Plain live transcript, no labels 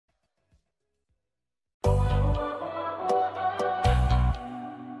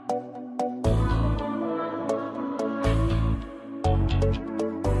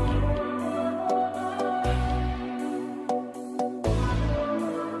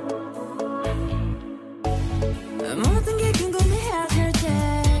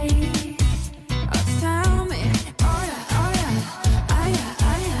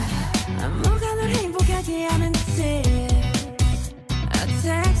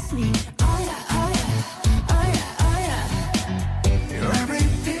kiss me. Oh yeah, oh yeah, oh yeah, oh yeah. Your every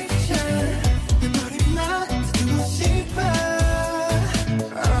picture, 내 머리만 듣고 싶어.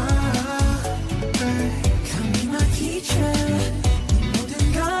 Come be my teacher. 네 모든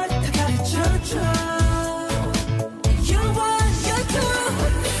걸 다 가르쳐줘.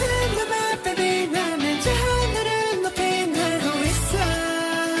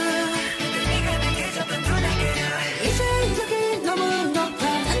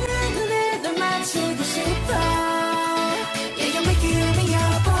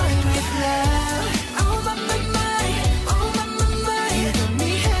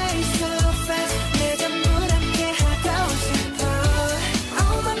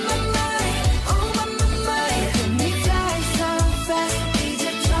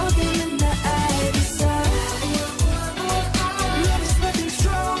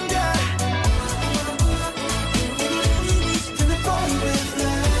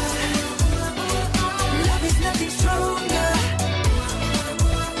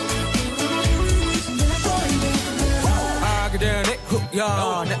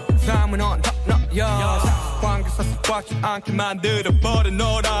 내 삶은 on top 너야 관계사 습관치 않게 만들어버린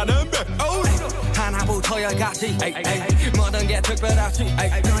너라는 백 하나부터 열까지 모든 게 특별하지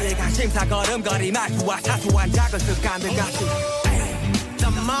너의 관심사 걸음걸이 말투와 사소한 작은 습관들 같이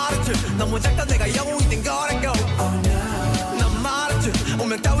난 말했지 너무 작다 내가 영웅이 된 거라고 난 말했지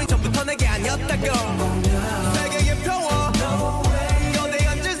운명 따윈 전부터 내게 아니었다고 세계의 평화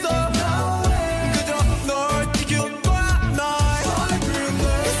거대한 질서 그저 널 지키고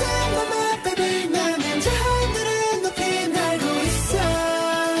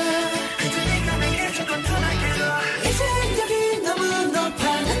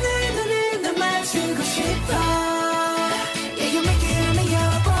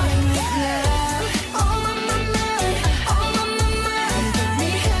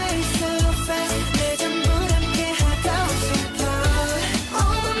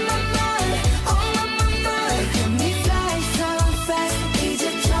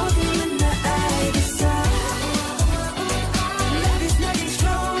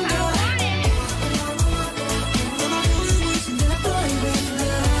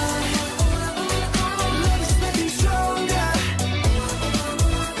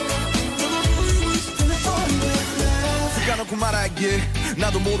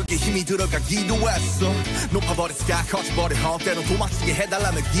나도 모르게 힘이 들어가기도 했어 높아버린 스카 커져버린 험 때론 도망치게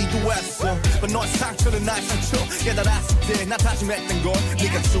해달라며 기도했어 너의 상처는 나의 상처 깨달았을 때 나 다짐했던 걸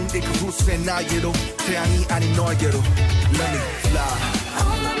네가 준 이 그 후세 나에게로 태양이 아닌 너에게로 Let me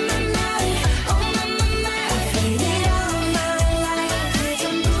fly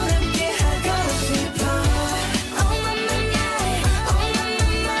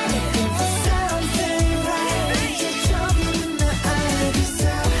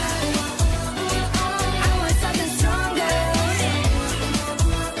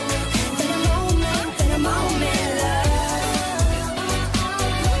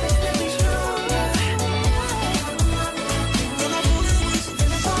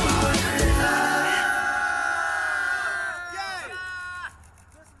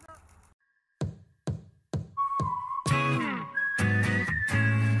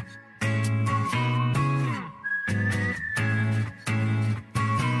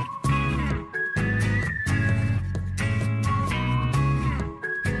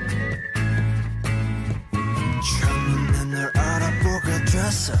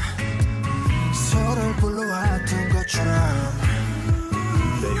서로를 불러왔던 것처럼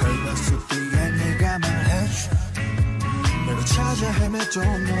내 혈관 속 뒤에 네가 말해줘 내가 찾아 헤맸던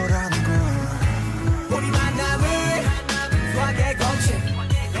너라는 걸 우리 만남을 수학의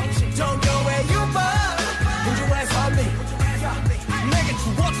공식 종교의 유머 우주의 선미 내게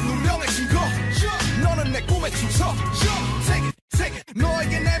주어진 운명의 증거 너는 내 꿈의 축소 Take it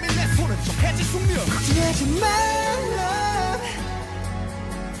너에게 내민 내 손은 좀 해질 숙명 걱정하지 말라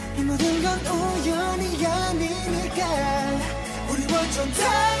이 모든 건 우연이 아니니까 우리 완전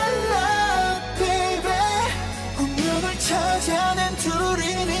달라 baby 운명을 찾아낸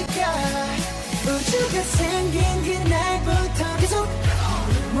둘이니까 우주가 생긴 그날부터 계속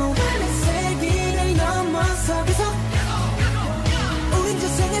모르는 세기를 넘어서 계속 우린 저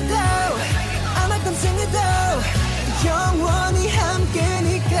생에도 아마 땀 생에도 영원히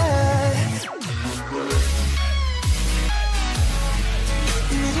함께니까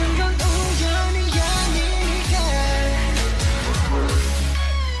모든 건 우연이 아니니까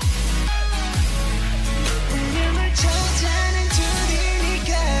운명을 찾아낸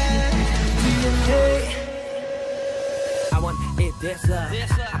둘이니까 I want it this love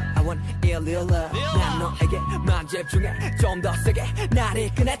I want it real love 난 해게만 집중해 좀 더 세게 날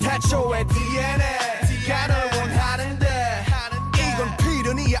이끄네 태초의 DNA 네가 널 원하는데 이건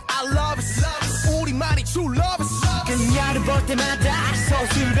필연이야 I love it 우리만이 true love it 그녀를 볼 때마다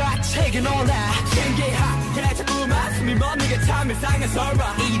서술같이 놀라 신기하게 자꾸만 숨이 멎는 게 참 일상에서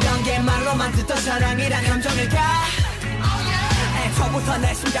봐 이런 게 말로만 듣던 사랑이란 감정일까 애초부터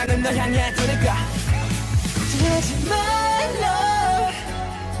내 심장은 널 향해 두니까 하지 말라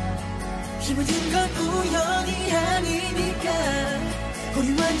이 모든 건 우연이 아니니까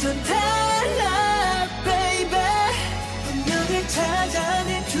우리 완전 달라 baby 운명을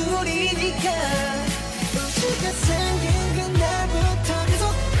찾아낸 둘이니까 우주가 생긴 그날부터 계속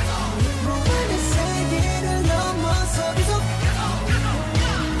무한의 세계를 넘어서 계속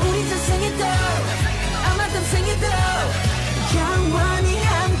우리 전생에도 아마 땀생에도 영원히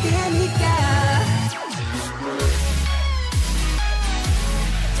함께니까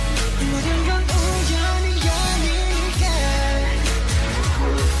모든 건 우연이 아니니까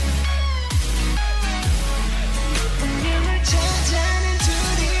운명을 찾아낸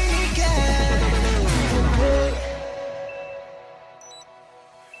둘이니까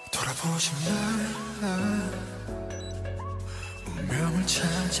돌아보지 말라 운명을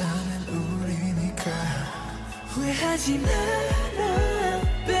찾아낸 우리니까 후회하지 마라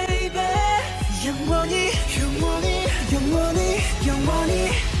baby 영원히 영원히 영원히 영원히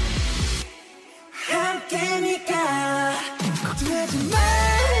함께니까 걱정하지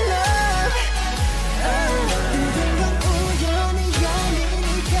말라 모든 건 우연이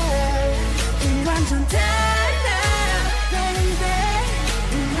아니니까 우린 완전 달라 baby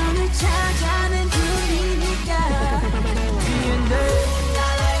운명을 찾아낸 둘이니까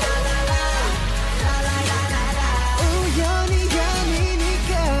우연이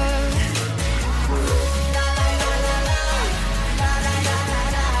아니니까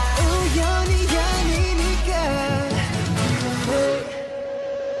우연이 아니니까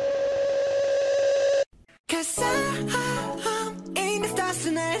Cause I'm in the stars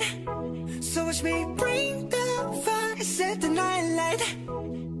tonight So watch me bring the fire Set the night light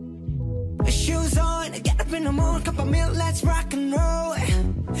Shoes on, get up in the morning Cup of milk, let's rock and roll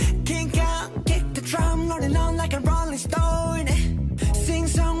Kink out, kick the drum Rolling on like a rolling stone Sing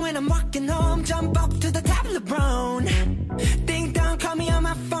song when I'm walking home Jump up to the top of the brown Ding dong, call me on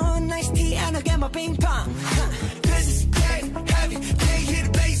my phone Nice tea and I'll get my ping pong This is getting heavy Can't hear the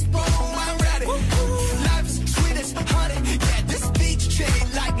bass, boom, I'm ready Life is sweet as honey Yeah, this beach chain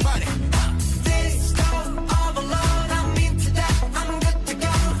like money This go all alone I'm into that, I'm good to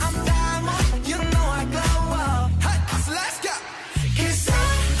go I'm diamond, you know I glow Hey, so let's go Cause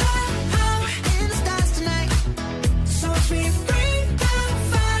I'm in the stars tonight So watch me bring the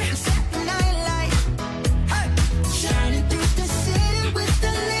fire Set the night light Hey, shining through the city with a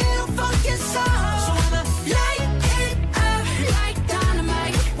little funky soul So I'ma light it up like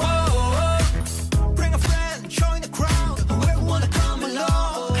dynamite Whoa, bring a friend, join the crowd Whoever wanna come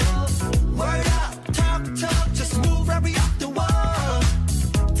along Word up, talk, just move right up the wall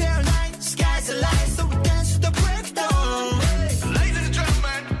Day or night, sky's the light So we dance to the break of dawn Ladies and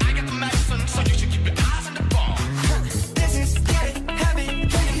gentlemen, I got the medicine, so you should keep your eyes on the ball. This is getting heavy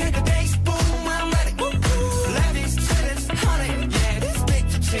Can you hear the bass boom? I'm ready Life is sweet as honey Yeah, this big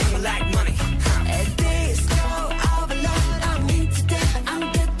chain like money This go all alone I'm into that, I'm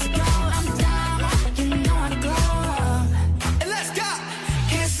good to go I'm down, you know how to go And let's go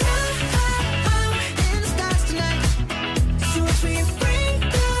Cause I'm in the stars tonight So watch me bring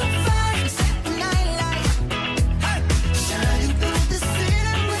the fire Set the night light Hey, shining through the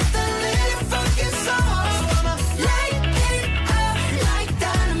city with a little funky soul So I'ma light it up like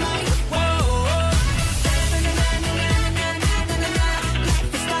dynamite Whoa, na-na-na-na-na-na-na-na-na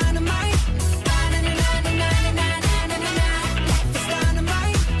Life is dynamite Na-na-na-na-na-na-na-na-na Life is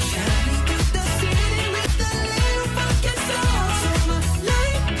dynamite Shining through the city with a little funky soul So I'ma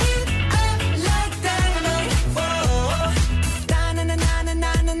light it up like dynamite Whoa,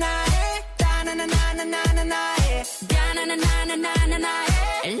 da-na-na-na-na-na-na-na Da-na-na-na-na-na-na Da-na-na-na-na-na-na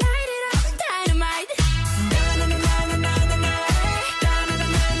Light it up like dynamite Da-na-na-na-na-na-na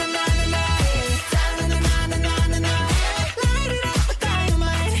Da-na-na-na-na-na-na Da-na-na-na-na-na-na Light it up like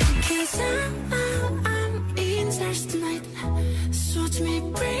dynamite Cause I'm in the stars tonight So watch me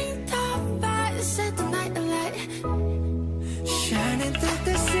bring the fire Set the night alight Shining through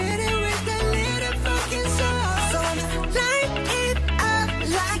the city with a little fucking soul So I'ma light it up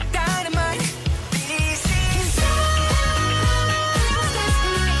like dynamite This is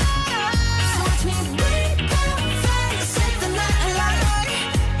So watch me bring the fire Set the night alight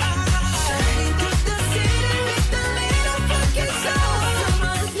Shining through the city with a little fucking soul So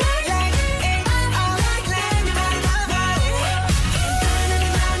I'ma light it up like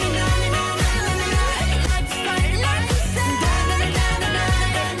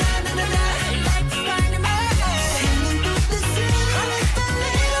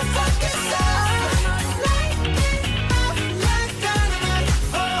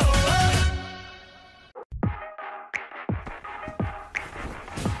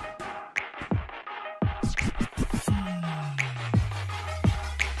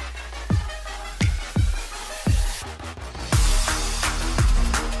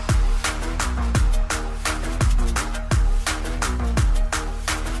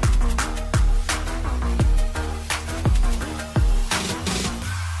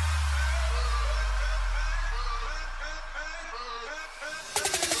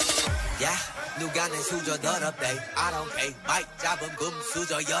Yeah, 누가 내 수저 더럽대 I don't pay 마이크 잡은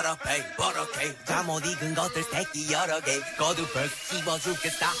금수저 여러 배 버럭해 잠못 익은 것들 새끼 여러 개 거두벌 씹어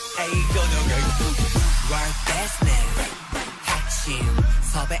죽겠다 에이 저녁에 Work best man 핵심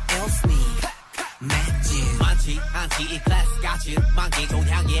섭외 일스니 맷진 많지 않지 이 클래스 같이 만기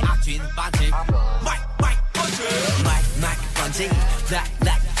동향의 악진 반칙 마이크 번진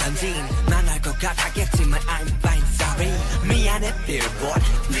black 던진 난 알 것 같았겠지만 I'm fine sorry 미안해 billboard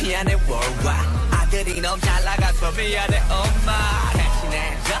미안해 worldwide 아들이 너무 잘 나가서 미안해 엄마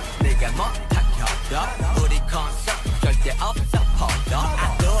대신해줘 네가 못한 협력 우리 콘서트 절대 없어 hold on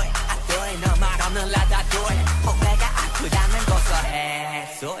I do it 너 말 없는 라다 do it 어깨가 아프다면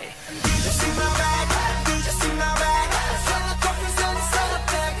고소해 소리 Did you see my bag? Did you see my bag? Sell the coffees and sell the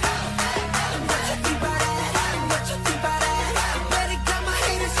bag What you think about it? What you think about it? Better got my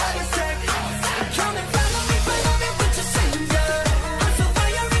haters on your sick Come and follow me with your singer I'm so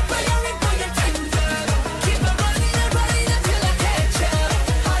fiery for your tender Keep on running until I catch ya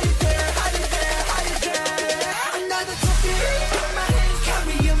How you there? Another trophy in my hands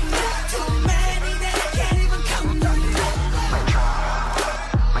carry 'em Too many that I can't even count them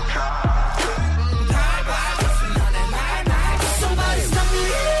Somebody stop me,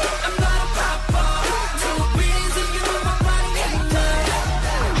 I'm not a pop-up Too busy, you know my body hater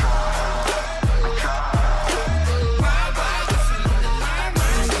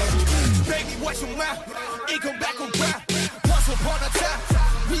Baby, watch your mouth. It come back around. Once upon a time,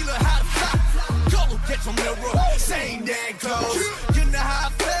 we learned how to fly. Go get your mirror. Same damn clothes. You know how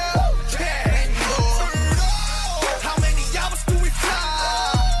I feel. Can't go. How many hours do we fly?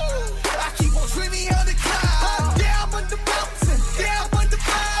 I keep on dreaming of the cloud. Yeah, I'm on the mountain. Yeah, I'm on the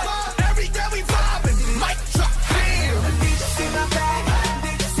cloud. Every day we vibing. Mic drop. Damn. Did you see my bag?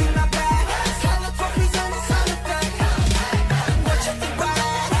 Did you see my bag? Hella trophies and it's hella bag What you think about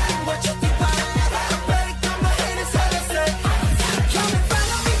it? What you think about it? Better got my haters hella sick Come and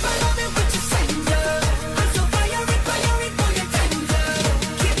follow me with your singer I'm so fiery for your tender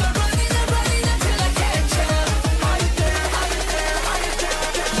Keep on running until I catch ya Are you there?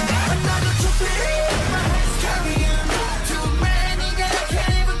 Another trophy in my hands carry 'em Too many that I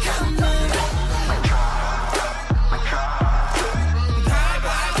can't even count them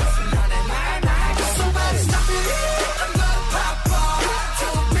Somebody stop me, I'm gonna pop off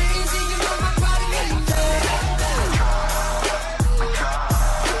Too busy, you know my body hater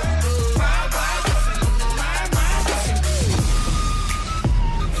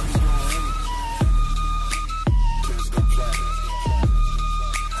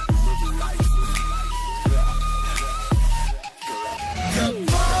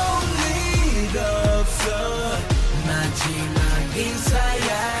볼일 없어 마지막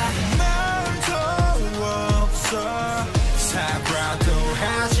인사야 말도 없어. 사과도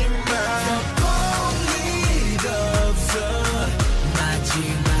하지마. 볼일 없어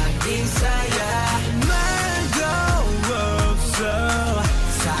마지막 인사야 말도 없어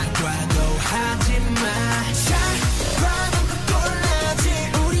사과도 하지마 사과는 그 꼴라지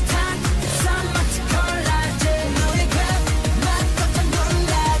우리 단산 마치 콜라지 너의 그맛 깜짝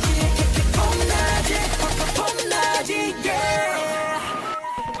놀라지 캐캐 폼나지 폼나지 yeah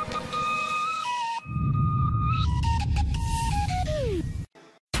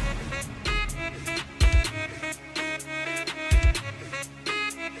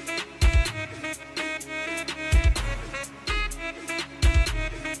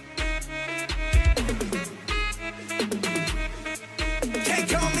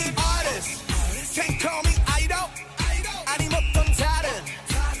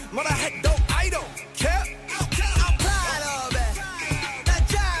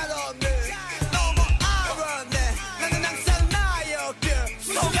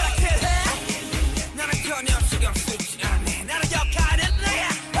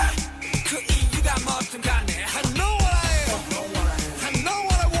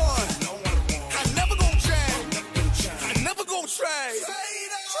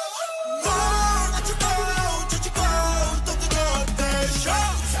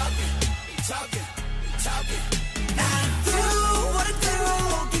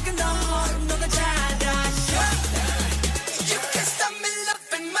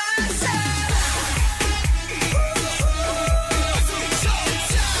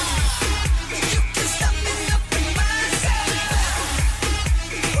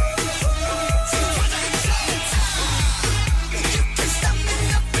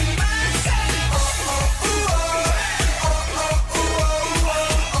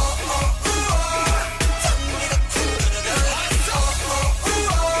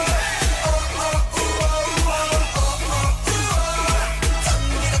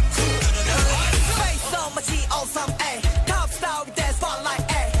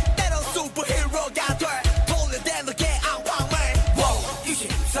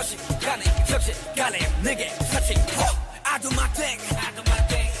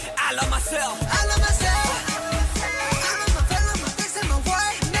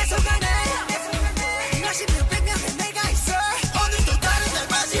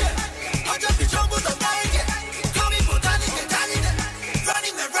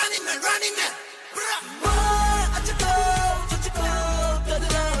running man. 어쩌고 저쩌고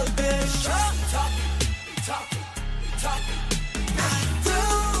떠들어 bitch. Talking. I do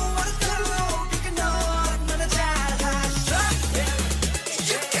what I do. 그게 너나 잘 하셔.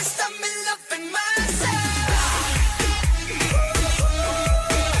 You can't stop me loving myself.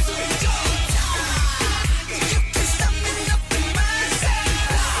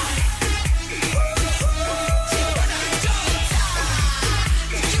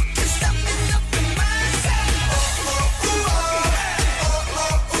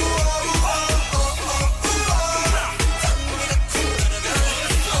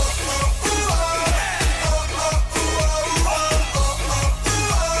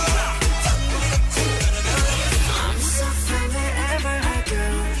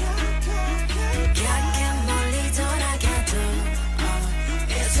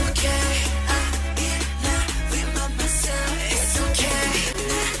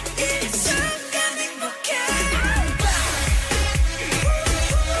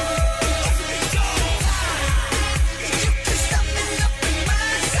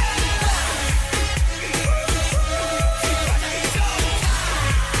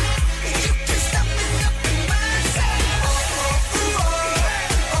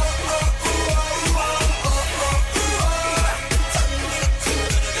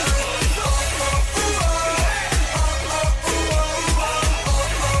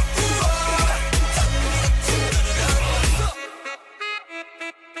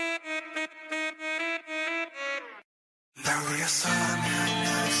 날 위해서라면 난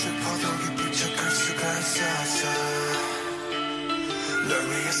슬퍼도 기쁜 척할 수가 있었어. 널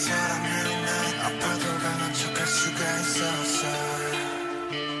위해서라면 난 아파도 강한 척할 수가 있었어.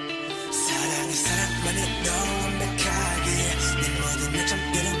 사랑이 사랑만이 너무 완벽하게 네 모든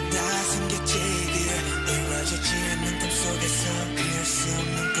요점들은 다 숨겨지길 이루어지지 않는 꿈속에서 피할 수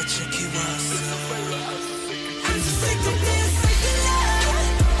없는 꽃을 키웠어. I'm so sick of this fake love,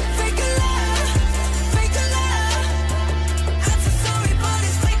 fake love, fake love. I'm so sorry but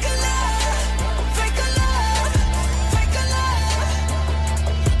it's fake love, fake love, fake love.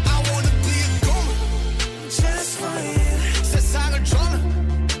 I wanna be a goon. Just for you, 세상을 저는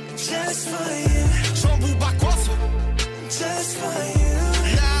just for you, 전부 바꿔서 just for you.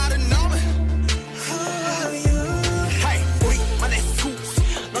 나를 너는 Who are you? Hey, 우리만의 수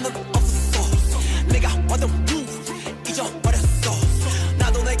너는 없었어. 내가 왔던 루 잊어버렸어.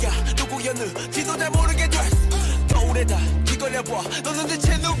 나도 내가 누구였는지도 잘 모르게 됐어. 거울에다 뒤걸려봐. 너는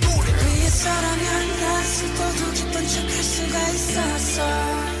대체 누구래? 위해서라면 난 슬퍼도 기쁜 척할 수가 있었어.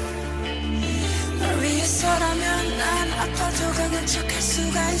 널 위해서라면 난 아파도 강한 척할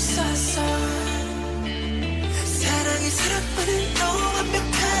수가 있었어. 사랑이 사랑만을 너무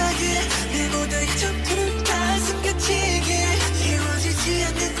완벽하게 내 모든 이점들을 다 숨겨지게 이루어지지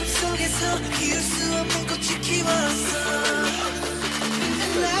않는 꿈속에서 피울 수 없는 꽃을 키웠어.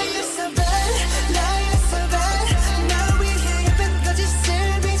 Lie so bad, lie so bad. 날 위해 예쁜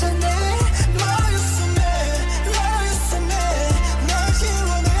거짓을 빚어내. 너였어 내 널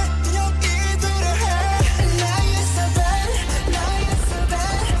지원해 여기들을 해. Lie so bad, lie so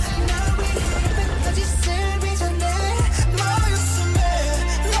bad. 날 위해 예쁜 거짓을 빚어내. 너였어 내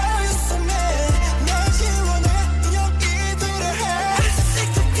널 지원해 여기들을 해. I'm so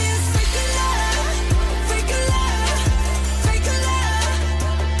sick of this fake love, fake love, fake love.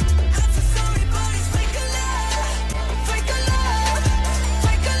 I'm so sorry but it's fake love, fake love,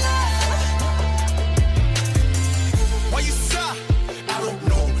 fake love. Why you sigh? I don't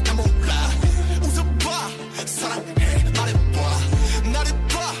know. 나 몰라. 웃어봐. 사랑해. 말해봐. 나를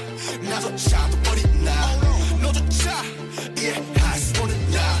봐. 나조차도 어린 나. 너조차 이해할 수 없는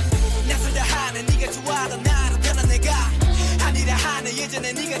나. 낯설다 하는 네가 좋아하던 나로 변한 내가 아니라 하는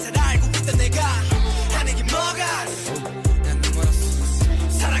예전에 네가 잘 알고 있던 내가 하는 게 뭐가 난 눈물었어.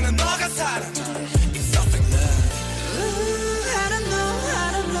 사랑은 뭐가 사랑 It's so fake love. Ooh, I don't know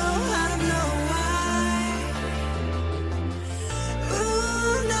why.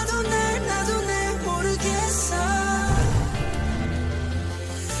 Ooh, 나도 날 모르겠어.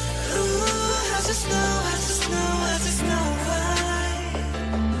 Ooh, I just know why.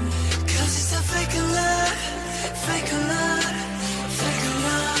 'Cause it's a fake love, fake love, fake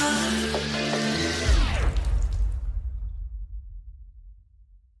love.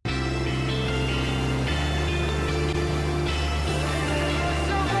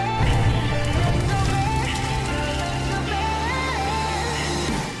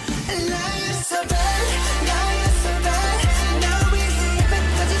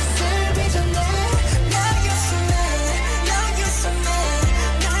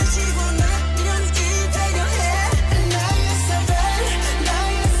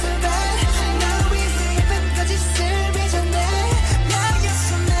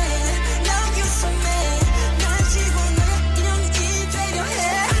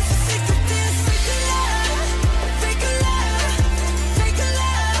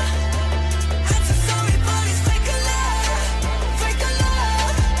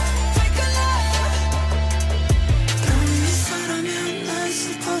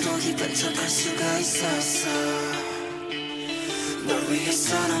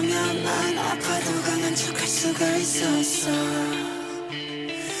 위해서라면 난 아파도 강한 척할 수가 있었어.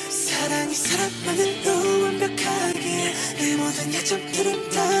 사랑이 사랑만으로 완벽하기에 내 모든 약점들은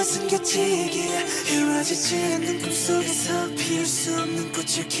다 숨겨지기에 이루어지지 않는 꿈속에서 피울 수 없는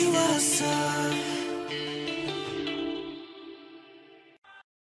꽃을 키웠어.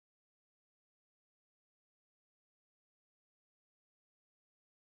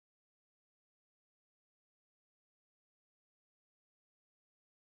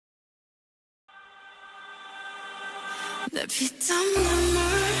 내 피땀 눈물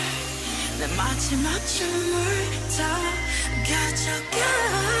내 마지막 춤을 다 가져가.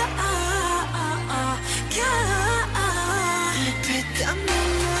 내 피땀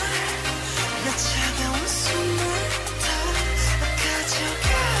눈물 내 차가운 숨을 다 가져가.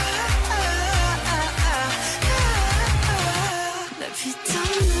 내 피땀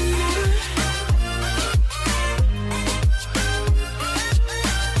눈물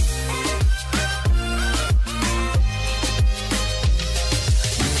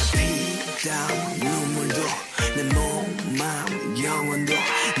눈물도 내 몸, 마음, 영혼도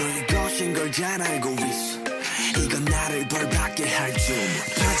너의 것인 걸 잘 알고 있어. 이건 나를 벌받게 할 줄.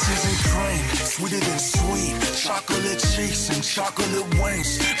 Peaches and cream, sweeter than sweet. Chocolate cheeks and chocolate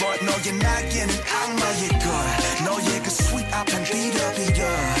wings. But 너의 날개는 악마의 걸. 너의 그 sweet 앞엔 비벼비벼.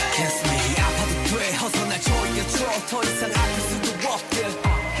 Kiss me 아파도 돼 어서 날 조여줘 더 이상 아플 수도 없게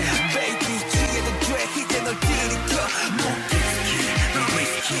Baby 취해도 돼 이제 널 들이켜 너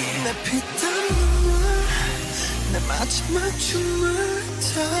위스키 내 피땀 눈물 내 마지막 춤을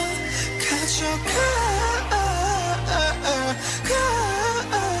다 가져가.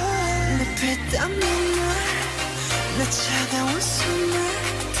 내 피땀 눈물 내 차가운 숨을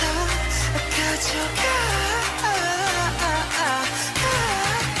다 가져가.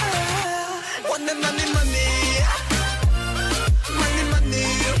 Want that money money money money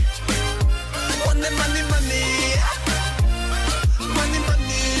Want that money money money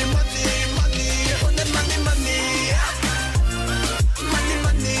money money money Want that money money money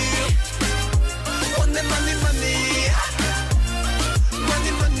money Want that money money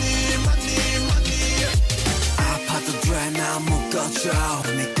money money money money 아파도 돼 난 묶어줘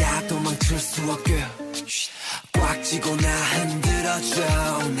내가 도망칠 수 없게 꽉 쥐고 나 흔들어줘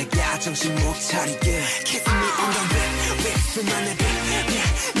내가 정신 못 차리게 Kiss me on the back 윗수만의 빛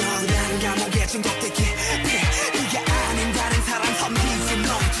너라는 감옥에 중독되게 네가 아닌 다른 사람 섬기지 못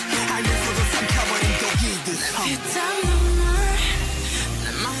알면서도 삼켜버린 독이들 피땀 눈물 내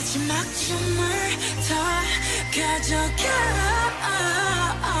마지막 춤을 다 가져가.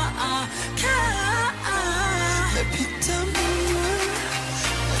 내 피땀 눈물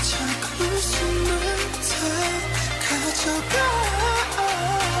내 차가운 숨을 다 가져가.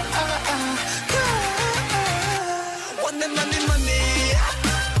 Want that money money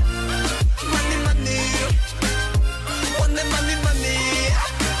money money Want that money money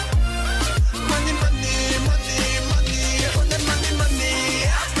money money money money Want that money money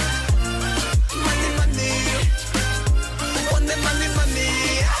money money Want that money money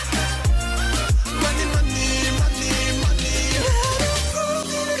money money money money 나를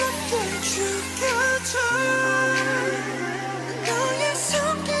부드럽게 죽여줘 너의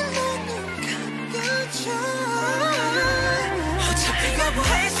손길로는 감겨줘 어차피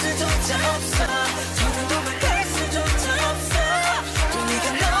거부할 수조차 없어 더는 도망갈 수조차 없어 또 네가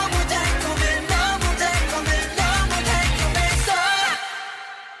너무 달콤해 너무 달콤해 너무 달콤해서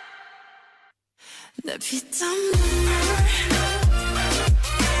내 피땀 눈물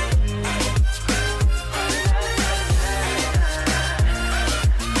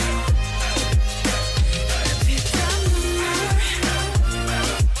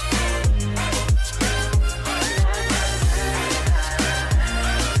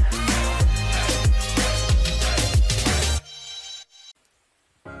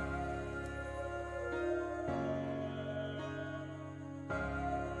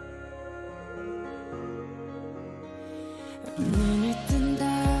눈을 뜬다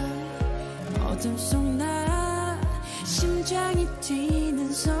어둠 속 나 심장이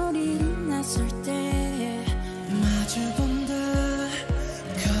뛰는 소리를 났을 때 마주본다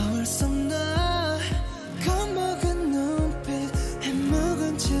거울 속 나 겁먹은 눈빛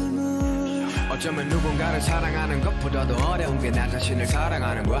해묵은 질문 어쩌면 누군가를 사랑하는 것보다도 어려운 게 나 자신을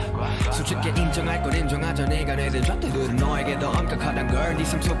사랑하는 거야 솔직히 인정할 걸 인정하자 네가 내든 잣대들은 너에게 더 엄격하단 걸 네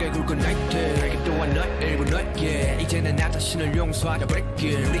삶 속에 굵은 나이트 내게 또한 너 일부 너에게 이제는 나 자신을 용서하자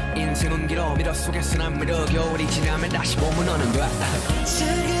break 우리 인생은 길어 미러 속에서 난 미러 겨울이 지나면 다시 봄은 오는 거야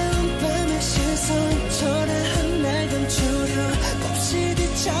차가운 밤의 시선 초라한 날 감추려 몹시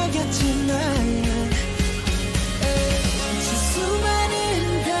뒤척였지 나는 수많은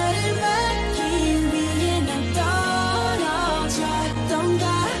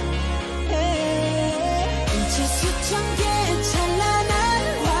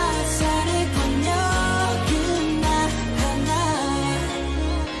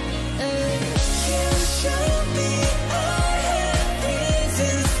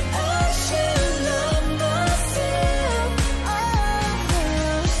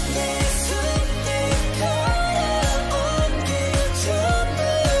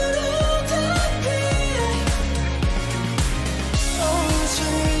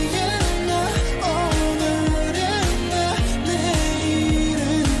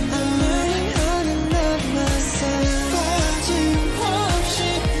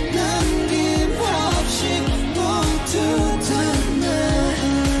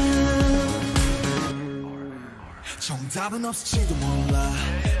답은 없을지도 몰라.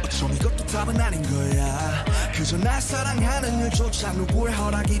 어쩜 이것도 답은 아닌 거야. 그저 날 사랑하는 일조차 누구의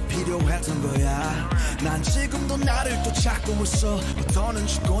허락이 필요했던 거야. 난 지금도 나를 또 찾고 있어. 더는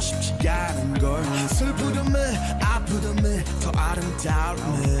죽고 싶지 않은 걸. 슬프렴을 아프렴을 더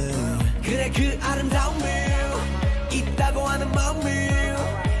아름다움을. 그래 그 아름다움을 있다고 하는 마음을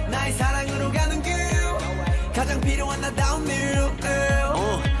나의 사랑으로 가는 길 가장 필요한 나다움을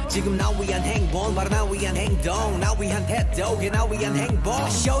지금 나 위한 행복 바로 나 위한 행동 나 위한 태도 그게 나 위한 행복 I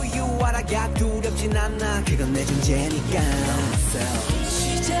show you what I got 두렵진 않아 그건 내 존재니까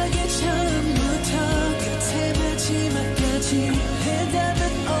시작의 처음부터 끝의 마지막까지 해답은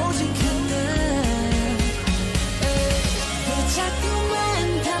오직 하나 왜 자꾸만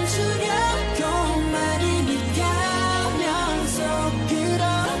감추려고 말이 가면서 그런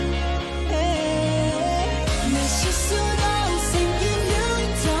내 실수로 생긴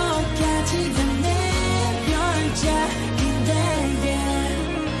흉터까지가 내 별작인데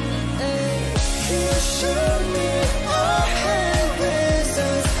You should be a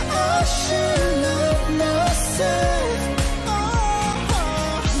heaven I should love myself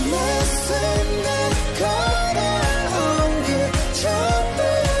내 삶에 걸어온 길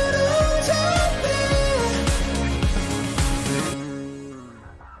전부로 답해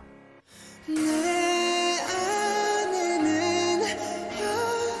내 안에는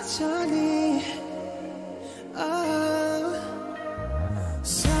여전히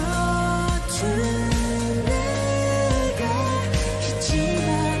서툰 내가 있지만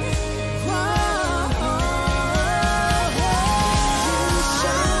You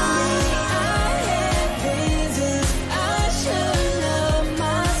show me I have reasons I should love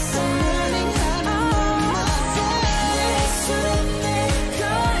myself learning how to love myself 내 손에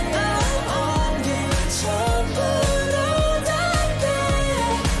걸어온 게 전부로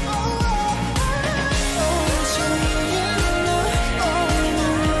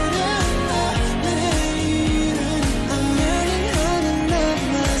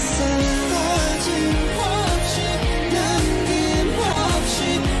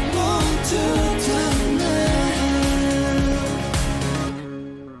답해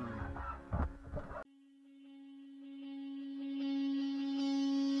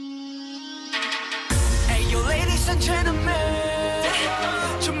Hey you ladies and gentlemen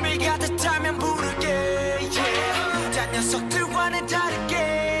준비가 됐다면 부를게 yeah. 딴 녀석들과는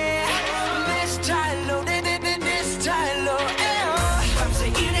다르게 내 스타일로 내 스타일로 밤새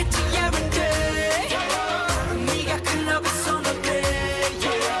일했지 every day 네가 클럽에서 놀래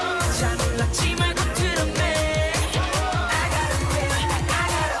yeah. 잘 놀랐지 말고 들었네 I gotta be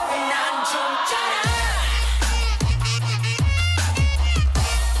난 좀 짜라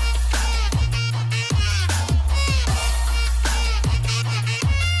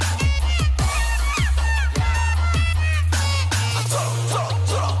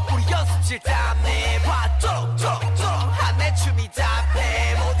우리 연습실 땀내 봐 한내 춤이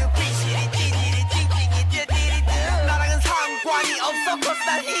답해 모두 비실이 띠디리 띵띵이 띠디리드 나랑은 상관이 없어 cause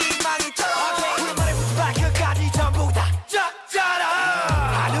난 희망이 져 오랜만에 발끝까지 전부 다 쩌쩌라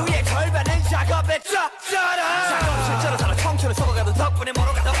하루에 걸반은 작업에 쩌쩌라 작업 실제로 저런 청춘을 속아가도 덕분에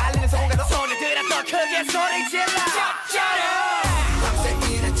멀어가도 달리는 성공가도 손을 들어 더 크게 소리 질러 쩌쩌라 밤새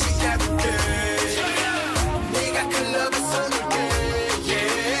일했지 every day 네가 클럽에서 놀게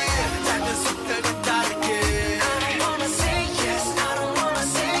yeah. 딴 녀석들은 다르게 I don't wanna say yes I don't wanna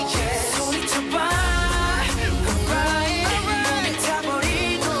say yes 소리쳐봐 alright 몸에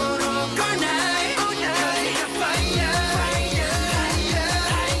타버리도록 all night Cause you're fire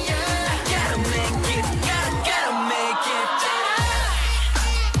I gotta make it gotta make it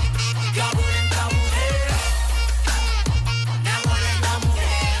거부는 거부해 나 원래 너무해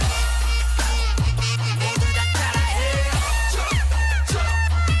모두 다 따라해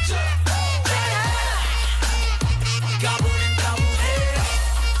거부는 거부해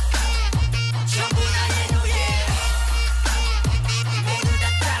전부 나의 노예 모두 다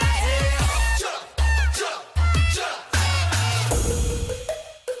따라해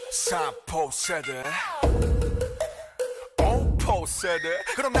삼포 세대 5포 세대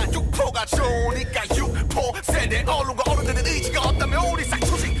그럼 난 6포가 좋으니까 6포 세대 언론과 어른들의 의지가 없다면 우리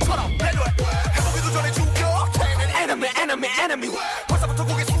쌍초식처럼 배려해 해보기도 전에 죽여 enemy 벌써부터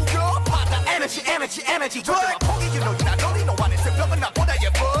고개 숙여 받아 energy 절대로 포기 you know you're not lonely no one is 병은 나보다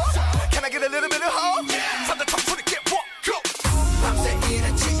예뻐 Can I get a little bit of hope? 삼들 청춘이 get walk go 밤새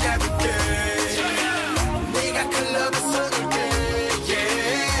일했지 every day 네가 클럽에서 놀게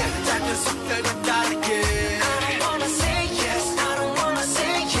yeah. 딴 녀석들은 다르게 I don't wanna say yes I don't wanna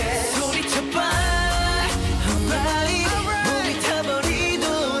say yes 소리쳐봐 alright 몸이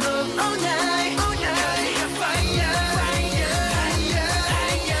타버리도록 all night Cause you're fire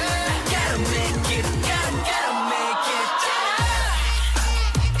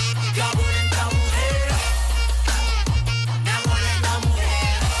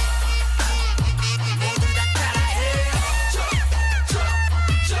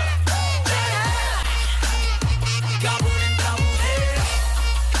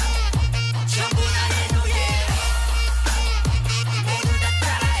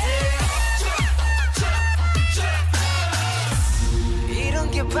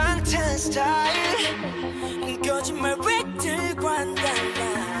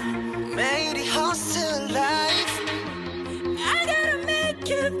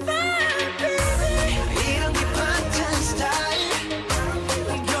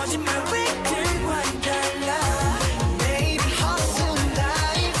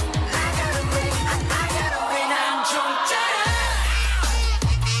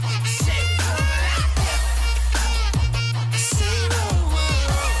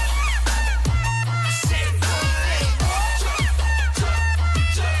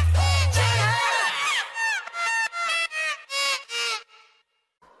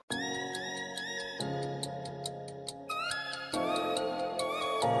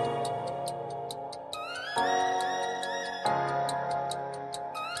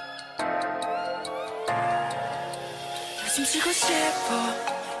숨쉬고 싶어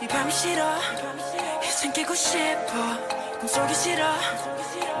이 밤이 싫어 이젠 깨고 싶어 꿈속이 싫어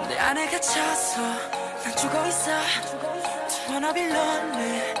내 안에 갇혀서 난 죽어있어 Just wanna be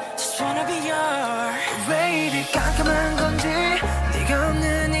lonely Just wanna be yours 왜 이리 깜깜한 건지 네가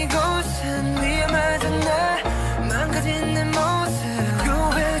없는 이곳은 위험하잖아 망가진 내 모습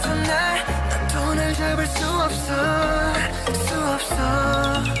구해줘 날 난 돈을 잡을 수 없어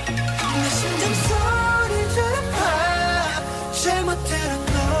내 심장 소리 들어봐 잘못대로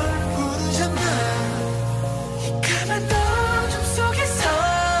널 부르잖아 이 까만 어둠 속에서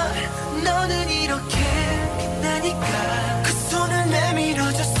너는 이렇게 빛나니까 그 손을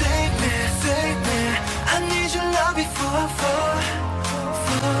내밀어줘 Save me, save me I need your love before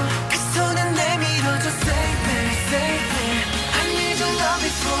그 손을 내밀어줘 Save me, save me I need your love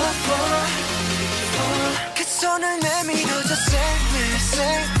before 그 손을 내밀어줘 Save me,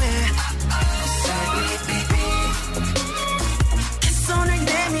 save me Save me, baby 그 손을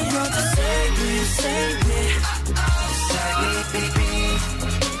내밀어줘 Save me, save me Save me, baby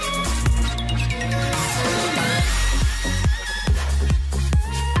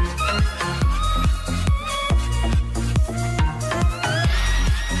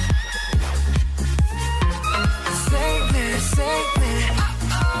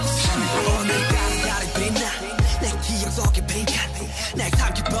날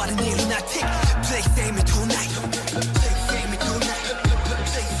삼켜버린 이 lunatic Please save me tonight Please save me tonight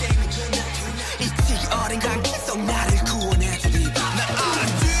Please save me tonight 이 어린 감기 속 나를 구원해주리 난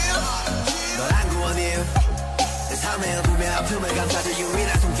알았지 널 안 구원해 내 삶의 어둠의 아픔을 감싸줄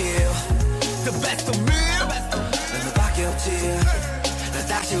유일한 손길 The best of me 난 너밖에 없지 난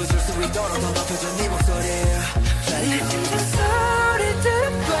다시 웃을 수 있도록 더 높여줘 네 목소리 내 심장 소리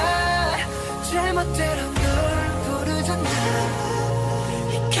들어봐 제멋대로 널 부르잖아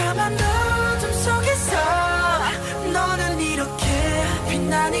까만 어둠 속에서 너는 이렇게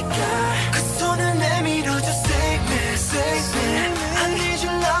빛나니까 그 손을 내밀어줘 Save me, save me I need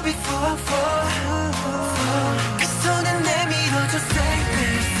your love before 그 손을 내밀어줘 Save me,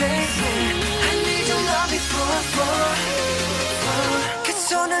 save me I need your love before 그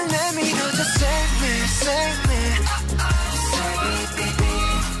손을 내밀어줘 Save me, save me Save me, baby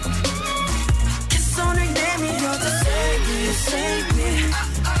그 손을 내밀어줘 Save me, save me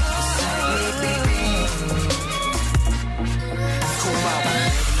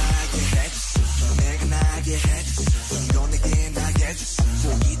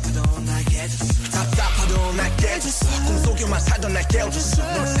답답하도 날 깨줬어 꿈속에만 살던 날 깨워줬어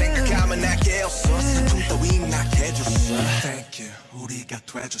널 생각하면 날 깨웠어 슬픔 따윈 날 해줬어 Thank you 우리가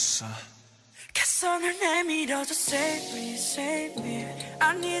돼줬어 그 손을 내밀어줘 Save me, save me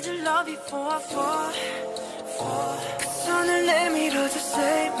I need your love before 그 손을 내밀어줘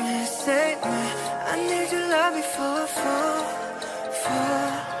Save me, save me I need your love before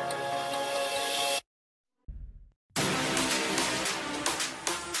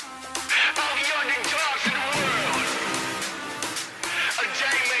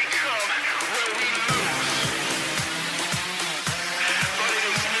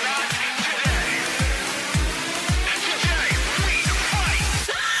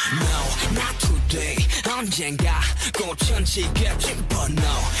언젠가 꽃은 지겠지 But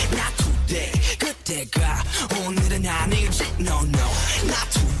no, not today 그때가 오늘은 아니지 No, no, not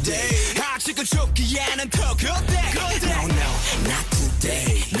today 아직은 죽기에는 더 그때 No, no, not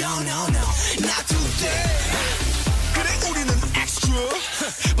today No, no, no, not today 그래 우리는 extra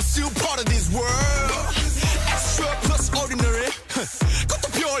But still part of this world Extra plus ordinary 그것도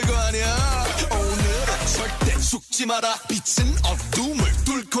별거 아니야 오늘은 절대 죽지 마라 빛은 어둠을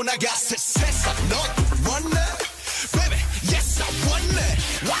뚫고 나가 새 세상 넌 원해 Baby yes I want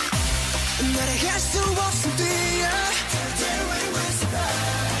it wow. 날아갈 수 없음 뛰어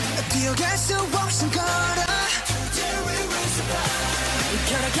뛰어갈 수 없음 걸어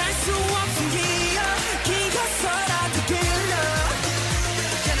걸어갈 수 없음 기어 기어서라도 길러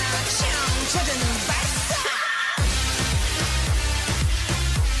그나참 찾아는 발사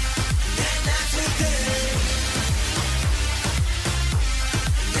난 not today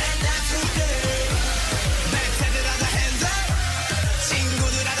난 not today 멘트들하다 hands up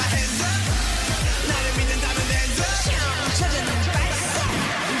친구들하다 hands up 나를 믿는다면 hands up 찾아는 발사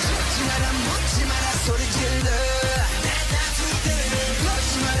죽지 마라 묻지 마라 소리 질러 난 not today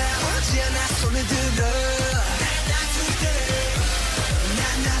묻지 마라 오지 않아 손을 들어 난 not today 난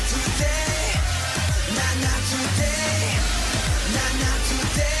not today 난 not today 난 not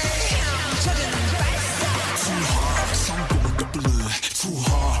today 찾아는 발사 Too hard 성공은 더블 Too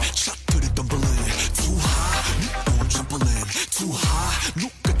hard 차트를 덤블링 Too high 네 오늘 trampoline Too high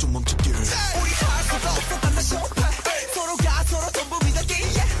누가 좀 멈춰길 우리 할 수가 없어 단 다시 오빠 서로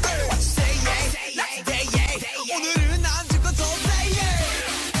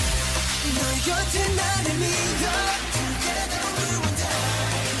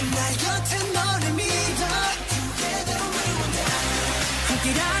나의 곁에 너를 믿어 Together we will die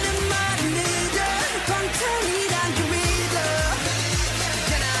함께라는 말을 믿어 방탄이란 그 믿어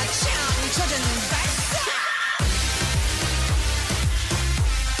그나 참 젖은 발사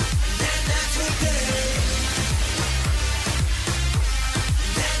Not today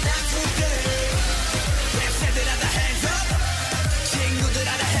Not today 랩새들 하다 hands up 친구들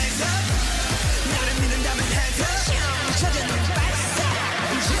하다 hands up 나를 믿는다면 hands up 젖은 발사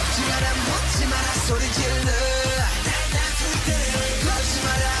죽지 마라 묻지 마라 소리 질러 Not today 걷지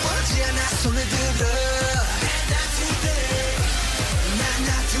마라 오지 않아 손을 들어 Not today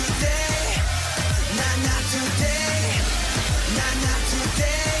Not today Not today Not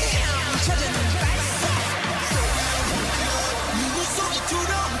today 젖은 발사 누구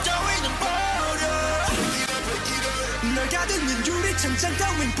소리처럼 따위는 버려 널 가두는 유리창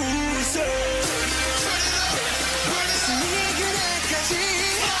따윈 부숴 승리의 그날까지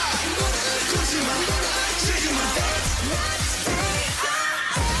굳지마 지금은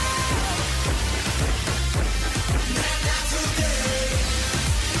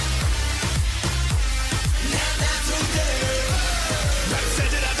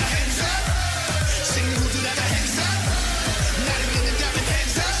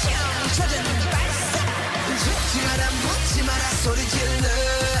소리 질러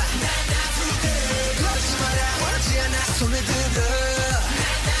걷지 마라 오지 않아 손을 들어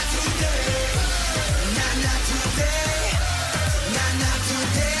Not today Not today Not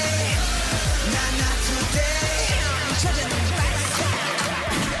today Not today 젖은 발사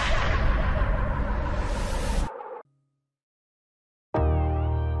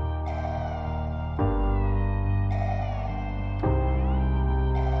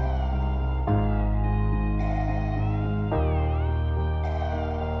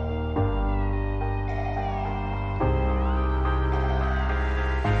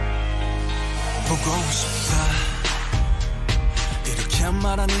보고 싶다 이렇게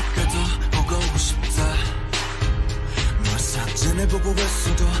말하니까 더 보고 싶다 널 사진을 보고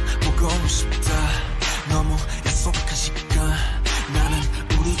있어도 보고 싶다 너무 약속한 시간 나는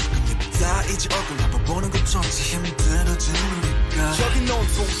우리 겁니다 이제 얼굴 한번 보는 것조차 힘들어진 우리가 여긴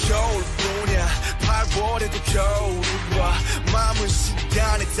온통 겨울뿐이야 8월에도 겨울이 와 마음은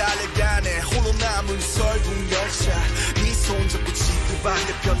시간에 달려가네 홀로 남은 설국 열차 네 손잡고 지구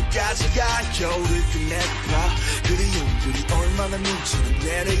반대편까지 가 겨울을 끝내봐 그리움들이 얼마나 눈치를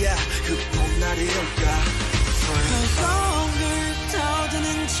내려야 그 봄날이 올까 거울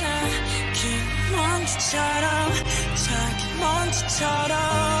떠드는 작은 먼지처럼 작은 먼지처럼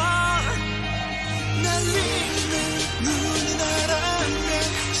날 믿는 눈이 나라면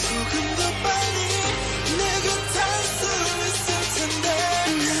조금 더 빨리 내 곁에 수 있을 텐데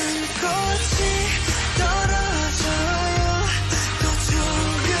난 꽃이 떨어져요 또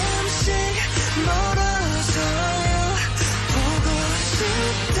조금씩 멀어져요 보고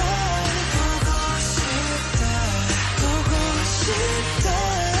싶다 보고 싶다 보고 싶다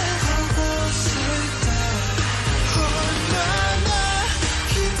보고 싶다 얼마나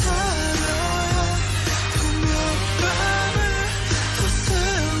기다려요 또 몇 밤을 더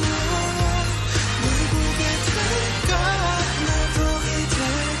세워요 널 보게 될까 날 보게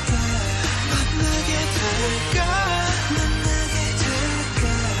될까 만나게 될까 만나게 될까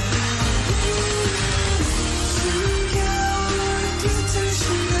숨겨온 깃을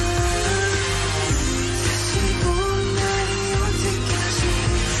순간 다시 봄 날이 올 때까지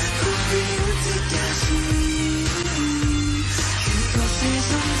꽃이 올 때까지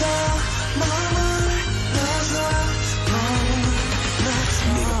이곳에서 더 머물러서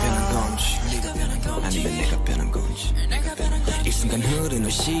아니면 내가 변한 건지 이 순간 흐르는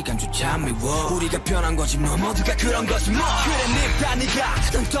시간조차 미워 우리가 변한 거지 뭐 모두가 그런 거지 뭐 그래 네가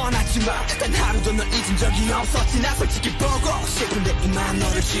넌 떠났지만 단 하루도 널 잊은 적이 없었지 나 솔직히 보고 싶은데 이만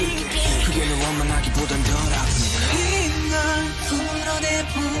너를 지울게 그게 널 원망하기보단 덜 아프니까 이날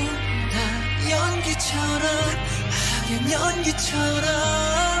풀어내본다 연기처럼 하얀 연기처럼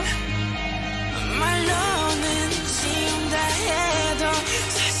말로는 지운다 해도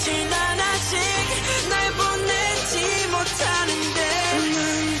사실 난 아직 날 보내지 못하는데 난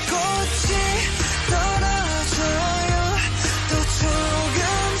꽃이 떨어져요 또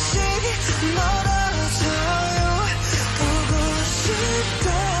조금씩 멀어져요 보고 싶다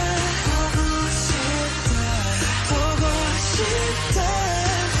보고 싶다 보고 싶다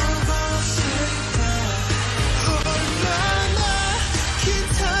보고 싶다 얼마나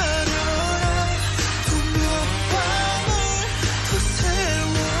기다려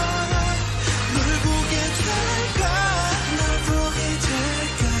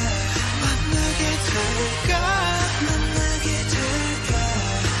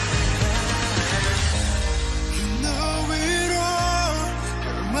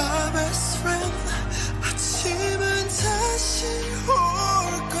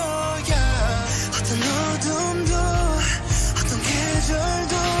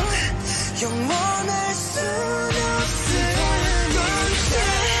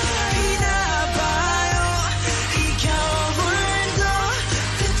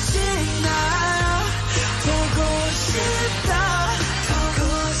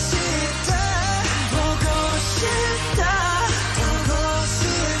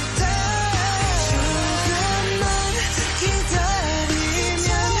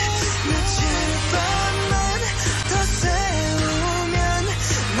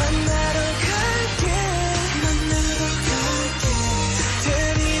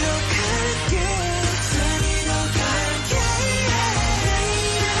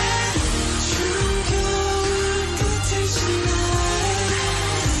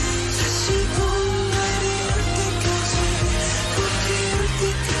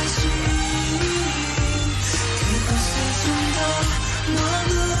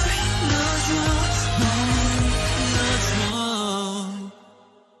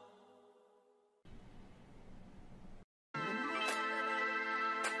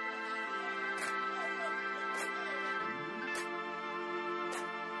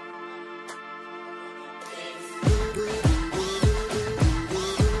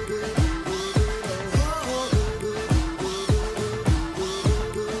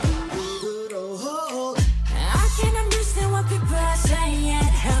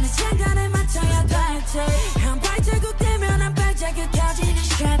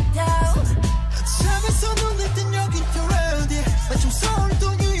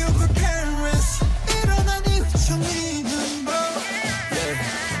서울도 뉴욕을 Paris 일어나니 휘청이는 법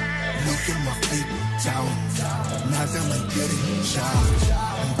Look at my feet down 나가만 그림자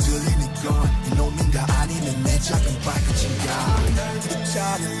흔들리는 건 이놈인가 아니면 내 작은 발끝인가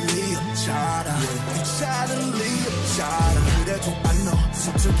괜찮은 리 없잖아 괜찮은 리 없잖아 그래도 I know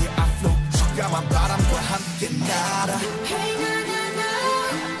서툴게 앞로 적감한 바람과 함께 날아 Hey 나나나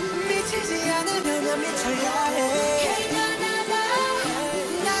미치지 않으려면 미쳐야 해 Hey 나나나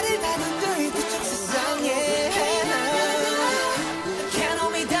나를 다룬 이쪽 세상에 Can't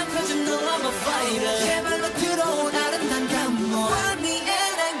hold me down cause you know I'm a fighter 제발로 들어온 아름다운 감동 Find me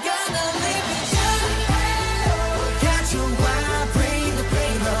and I'm gonna live it up 가져와 bring the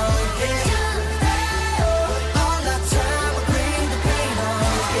pain on yeah All the time I bring the pain on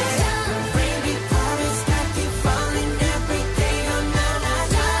yeah Bring me promise that keep falling every day on na na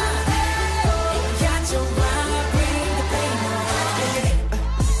na 가져와 bring the pain on yeah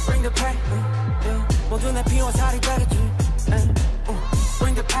Bring the pain 모두 내 피와 살이 되겠지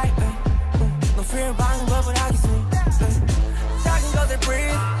Bring the pain 너 fear 방은 법을 하겠어 작은 것을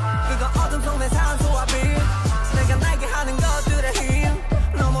breathe 그거 어둠 속 내 산소와 빛 내가 날게 하는 것들의 힘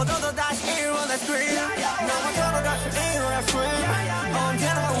넘어져도 다시 일어나 scream 넘어져도 다시 일어나 scream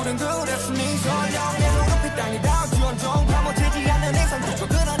언제나 우린 그랬으니 설령 내 눈앞이 땅이 닿지 온종 파묻히지 않는 이상 두고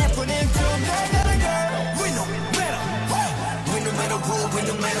그런 예쁜인 좀 We no matter We no matter what We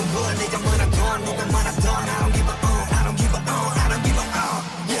no matter what 네가 뭐라던 누가 말하던 I don't give a I don't give a I don't give a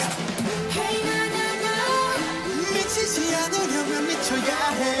Yeah Hey 나나나 미치지 않으려면 미쳐야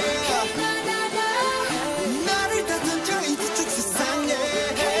해 Hey 나나나 나를 다둔 저 이쪽 세상에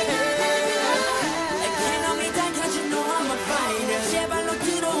Can't hold me down cause you know I'm a fighter 제발로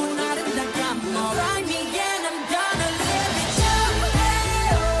들어온 아름다운 감동 Find me and I'm gonna live it up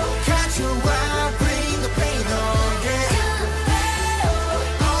가져와 bring the pain on yeah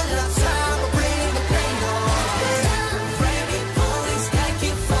All the time I bring the pain on yeah Bring me falling sky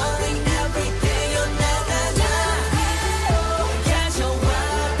keep falling every day on na na na 가져와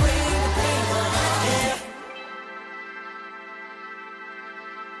bring the pain on yeah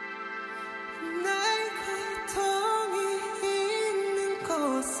나의 고통이 있는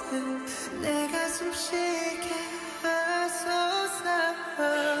곳에 내 가슴 쉬게 하소서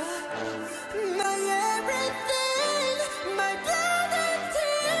My everything My blood and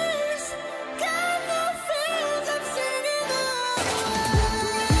tears Got no feels I'm singing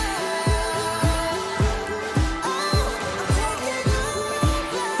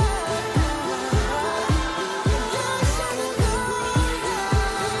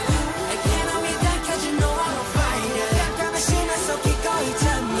I can't hold me down cause you know I'm a fighter 약간의 심해서 기꺼이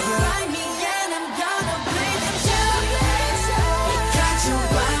잠겨 Find me and I'm gonna bring it down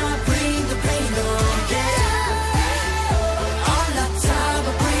가져와 bring the pain on yeah All the time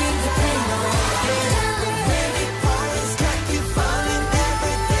I bring the pain on yeah Baby pouring sky keep falling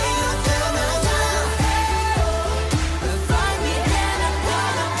every day on na na na Find me and I'm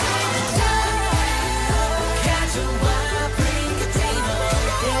gonna bring it down 가져와 bring the pain on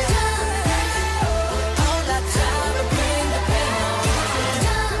yeah All the time I bring the pain on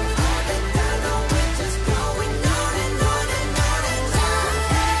All the time we're just going on and on and on and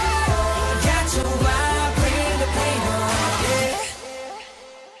on 가져와 bring the pain on yeah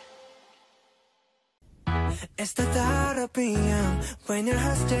It's the thought of being young when your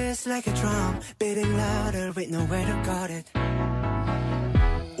heart's just like a drum beating louder with nowhere to guard it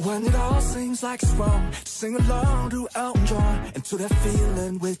When it all seems like it's wrong, sing along to Elton John and to that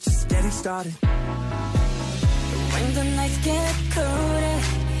feeling we're just getting started. When the nights get colder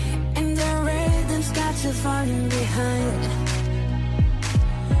and the rhythm's got you falling behind,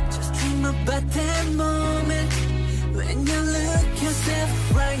 just dream about that moment when you look yourself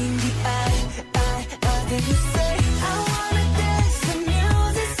right in the eye. Then you say, I wanna dance. The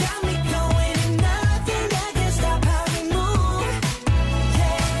music's got me going and nothing that can stop how we move.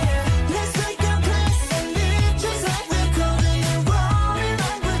 Yeah, let's make a place and live just like we're golden and rolling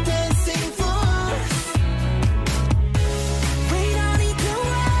like we're dancing fools. We don't need to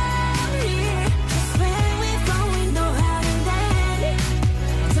worry, 'cause when we fall we know how to dance.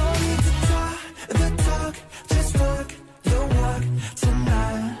 Don't need to talk the talk, just walk your walk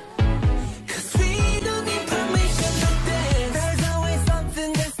tonight. 'Cause we don't need permission to dance. There's always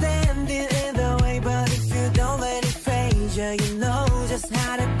something that's standing in the way, but if you don't let it phase you, you know just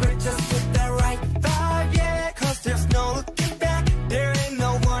how to break just with the right vibe, yeah. 'Cause there's no looking back. There ain't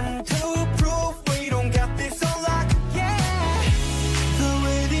no one to prove we don't got this on lock, yeah. The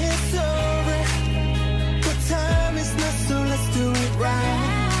wait is over, the time is not, so let's do it right.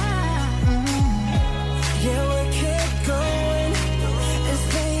 Yeah, we'll keep going.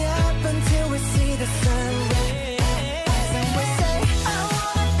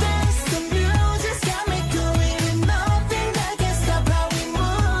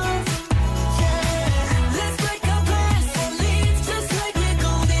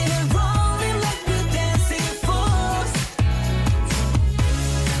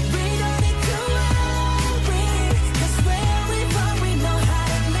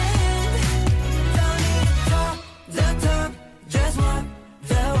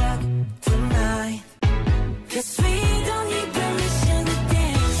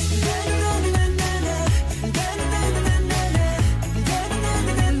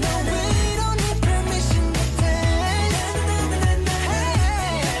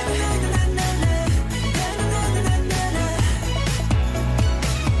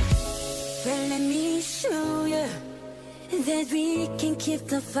 keep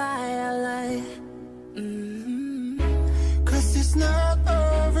the fire alive. Cause it's not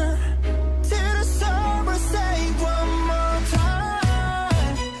over till the summer. Say one more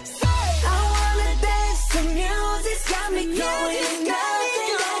time. Say I wanna dance to music's got me going.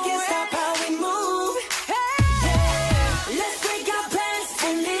 Nothing that can stop how we move. Yeah. Let's break our plans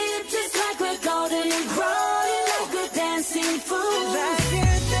and live just like we're golden and growing like we're dancing fools. like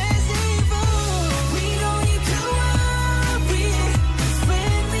we're dancing fools. We don't need to worry, 'cause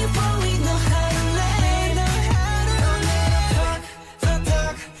when we fall we know how to land. Don't let us talk the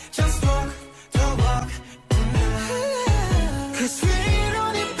talk, just walk the walk tonight. 'Cause we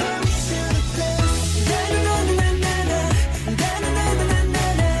don't need permission to dance. Da-na-na-na-na-na,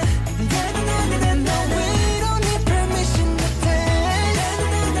 da-na-na-na-na-na, da-na-na-na-na-na. We don't need permission to dance.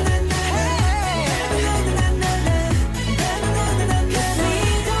 Da-na-na-na-na-na, da-na-na-na-na-na, da-na-na-na-na-na. 'Cause we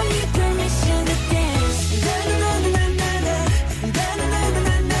don't need permission to dance. Da-na-na-na-na-na,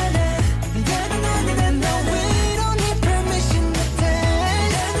 da-na-na-na-na-na, da-na-na-na-na-na. We don't need permission to dance.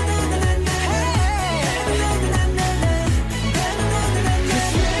 Da-na-na-na-na-na, da-na-na-na-na-na, da-na-na-na-na-na.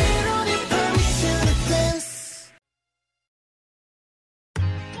 'Cause we don't need permission to dance.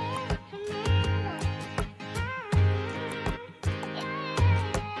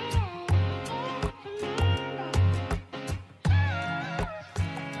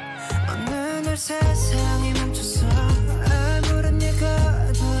 어느 날 세상이 멈춰서 아무런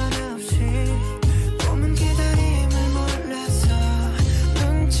예고도 하나 없이 꿈은 기다림을 몰라서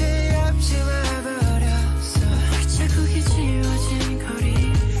눈치 없이 와버렸어. 자국이 지워진 거리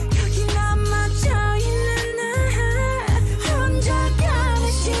여기 남아져 있는 나 혼자 가는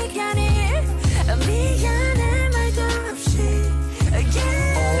시간이 미안해 말도 없이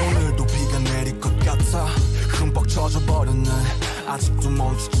yeah. 오늘도 비가 내릴 것 같아. 흠뻑 젖어버린 날 아직도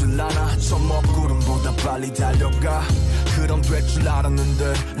멈추질 않아. 저 먹구름보다 빨리 달려가. 그럼 될 줄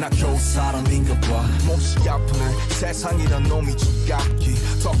알았는데 나 겨우 사람인가 봐. 몹시 아프네 세상이란 놈이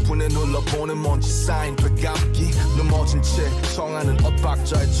지갑기. 덕분에 눌러보는 먼지 쌓인 되감기. 넘어진 채 청하는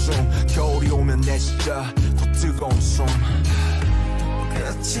엇박자의 춤. 겨울이 오면 내 진짜 더 뜨거운 숨.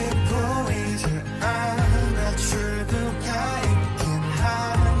 끝이 보이지 않아. 출구가 있긴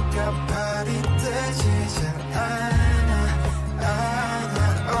한가발이 뜨지 않아.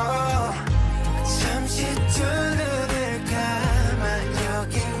 잠시 두 눈을 감아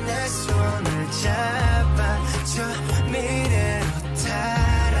여기 내 손을 잡아줘. 미래로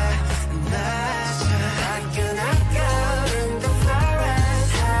달아나자. I cannot go in the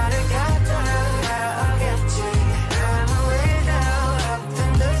forest. 하늘 같아 나오겠지. 아무 일도 없던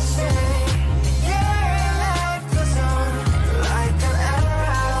듯이. Yeah, life goes on like an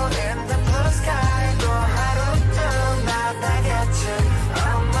arrow in the blue sky. 또 하루도 만나겠지.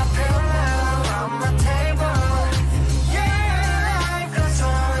 On my pillow, on my table. Yeah, life goes on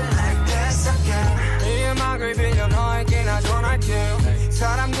like this again. 이 음악을 빌려 너에게 나 전할게.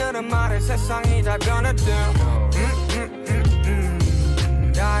 사람들은 말해 세상이 다 변했대.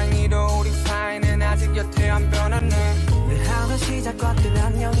 다행히도 우리 사이는 아직 여태 안 변했네. 늘 하루 시작과 끝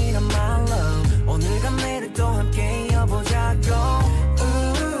안녕이란 말로 오늘과 내일도 함께 이어보자고.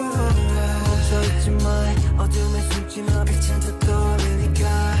 멈춰있지 마 어둠에 숨지 마 빛은 더 떠오르니까.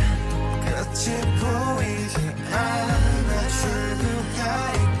 끝이 보이지 않아. 출구가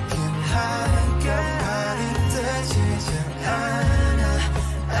있긴 한가발이 뜨지 않아.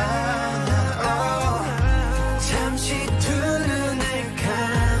 잠시 두 눈을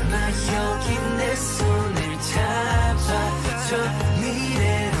감아 여기 내 손을 잡아줘.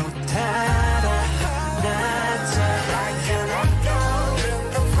 미래로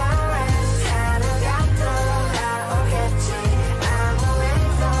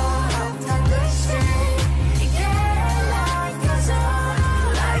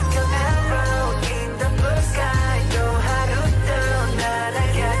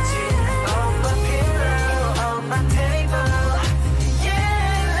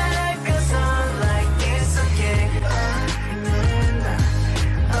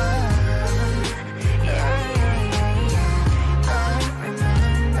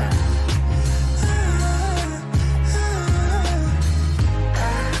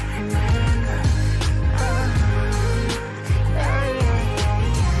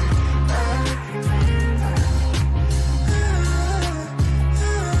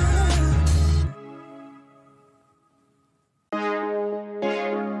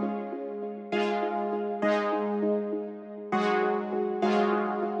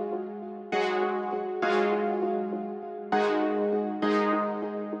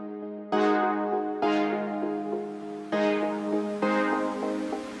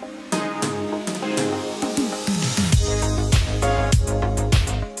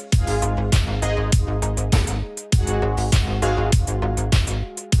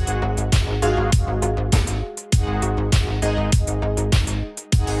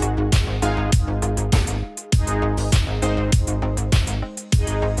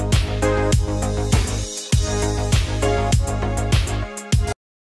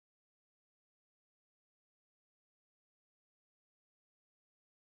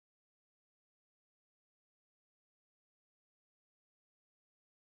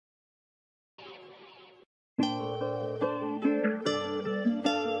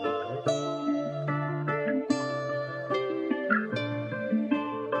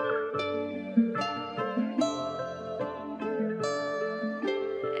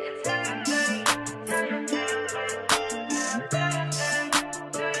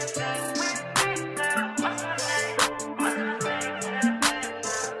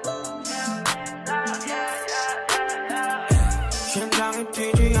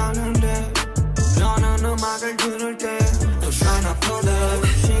튀지 않는데 너는 음악을 들을 때 또 shine up for love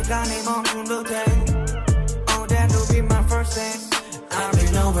시간이 멈춘 듯해 Oh that will be my first date I'll be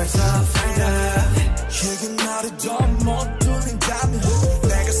nowhere so fighter 이게 나를 더 못 돌린다면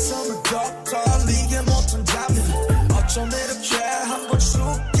내가 숨을 더 떨리게 못한다면 어쩜 이렇게 한번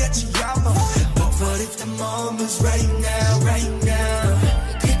죽겠지 아마 But if the moment's right now, right now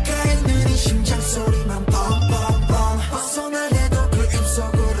귓가에 느린 심장 소리만 뻥뻥뻥 벗어날 해도 그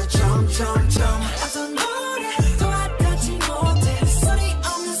입속으로 점점점 어떤 노래도 와닿지 못해 소리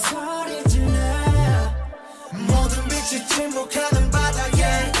없는 소리 질러 모든 빛이 침묵하는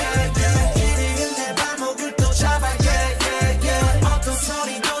바다에 이리는 내 발목을 또 잡아 어떤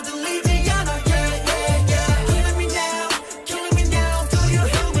소리도 들리지 않아 Killing me now, killing me now Do you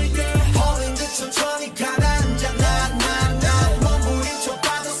hear me yeah 홀린 듯 천천히 가라앉아 나 몸부림쳐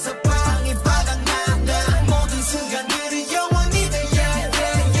빠져서 방이 바닥난다 모든 순간들이 영원히 돼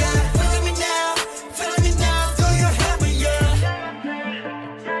Feeling me now, feeling me now Do you hear me yeah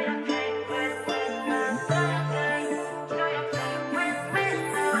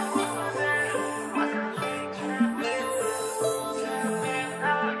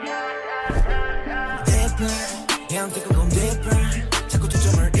Deeper 형 뜨거운 deeper 자꾸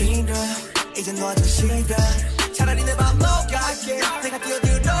초점을 잃어 이제 너한테 싫어